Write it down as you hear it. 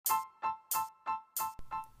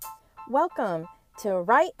Welcome to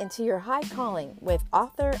Write Into Your High Calling with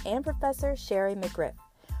author and professor Sherry McGriff.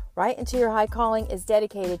 Write Into Your High Calling is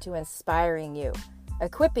dedicated to inspiring you,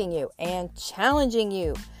 equipping you, and challenging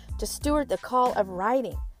you to steward the call of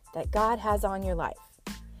writing that God has on your life.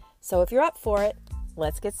 So if you're up for it,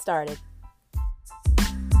 let's get started.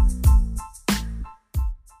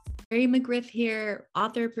 Sherry McGriff here,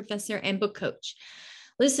 author, professor, and book coach.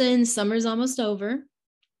 Listen, summer's almost over.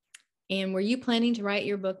 And were you planning to write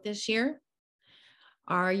your book this year?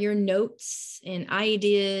 Are your notes and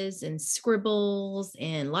ideas and scribbles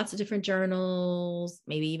and lots of different journals,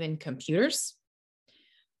 maybe even computers?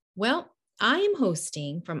 Well, I am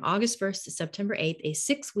hosting from August 1st to September 8th, a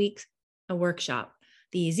 6-week workshop,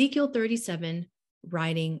 the Ezekiel 37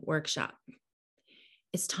 Writing Workshop.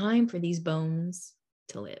 It's time for these bones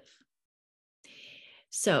to live.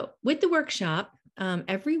 So with the workshop,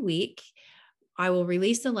 every week, I will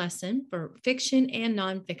release a lesson for fiction and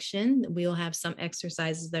nonfiction. We'll have some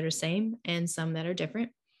exercises that are same and some that are different.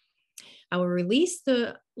 I will release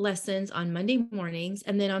the lessons on Monday mornings,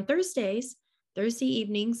 and then on Thursday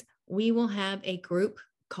evenings, we will have a group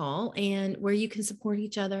call and where you can support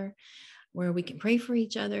each other, where we can pray for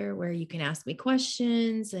each other, where you can ask me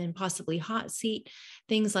questions and possibly hot seat,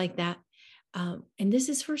 things like that. And this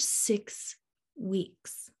is for 6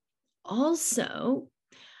 weeks. Also,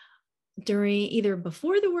 during either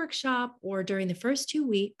before the workshop or during the first 2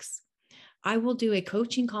 weeks, I will do a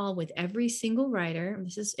coaching call with every single writer.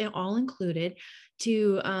 This is all included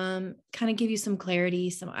to kind of give you some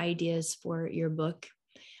clarity, some ideas for your book.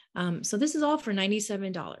 So this is all for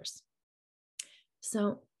 $97.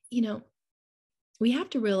 So, we have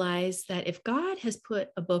to realize that if God has put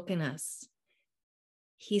a book in us,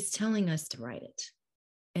 He's telling us to write it.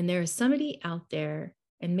 And there is somebody out there,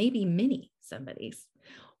 and maybe many somebodies,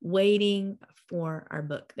 waiting for our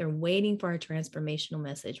book. They're waiting for our transformational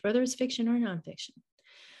message, whether it's fiction or nonfiction.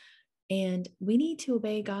 And we need to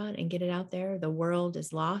obey God and get it out there. The world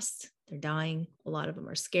is lost. They're dying. A lot of them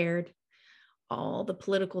are scared. All the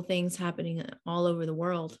political things happening all over the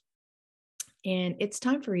world. And it's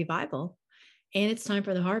time for revival. And it's time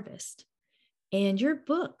for the harvest. And your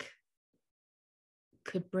book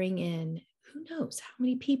could bring in, who knows how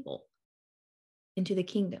many people into the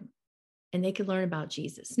kingdom. And they could learn about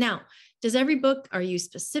Jesus. Now, does every book, are you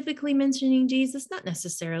specifically mentioning Jesus? Not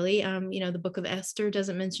necessarily. The book of Esther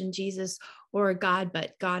doesn't mention Jesus or God,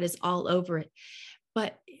 but God is all over it.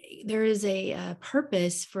 But there is a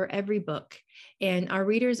purpose for every book. And our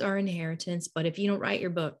readers are inheritance. But if you don't write your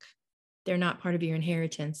book, they're not part of your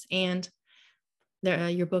inheritance. And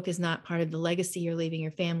your book is not part of the legacy you're leaving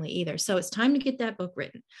your family either. So it's time to get that book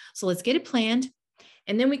written. So let's get it planned.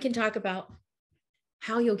 And then we can talk about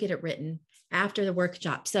how you'll get it written after the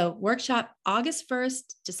workshop. So workshop August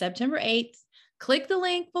 1st to September 8th. Click the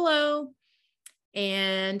link below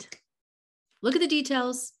and look at the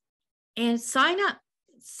details and sign up.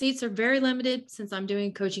 Seats are very limited since I'm doing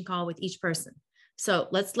a coaching call with each person. So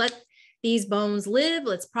let's let these bones live.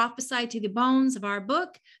 Let's prophesy to the bones of our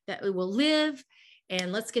book that it will live.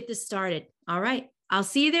 And let's get this started. All right. I'll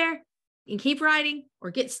see you there. You can keep writing or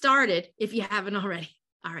get started if you haven't already.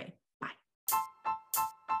 All right.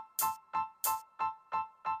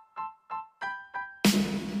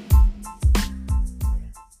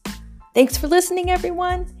 Thanks for listening,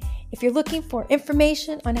 everyone. If you're looking for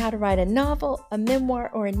information on how to write a novel, a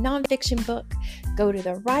memoir, or a nonfiction book, go to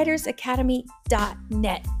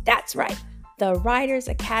thewritersacademy.net. That's right,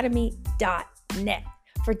 thewritersacademy.net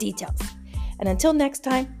for details. And until next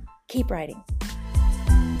time, keep writing.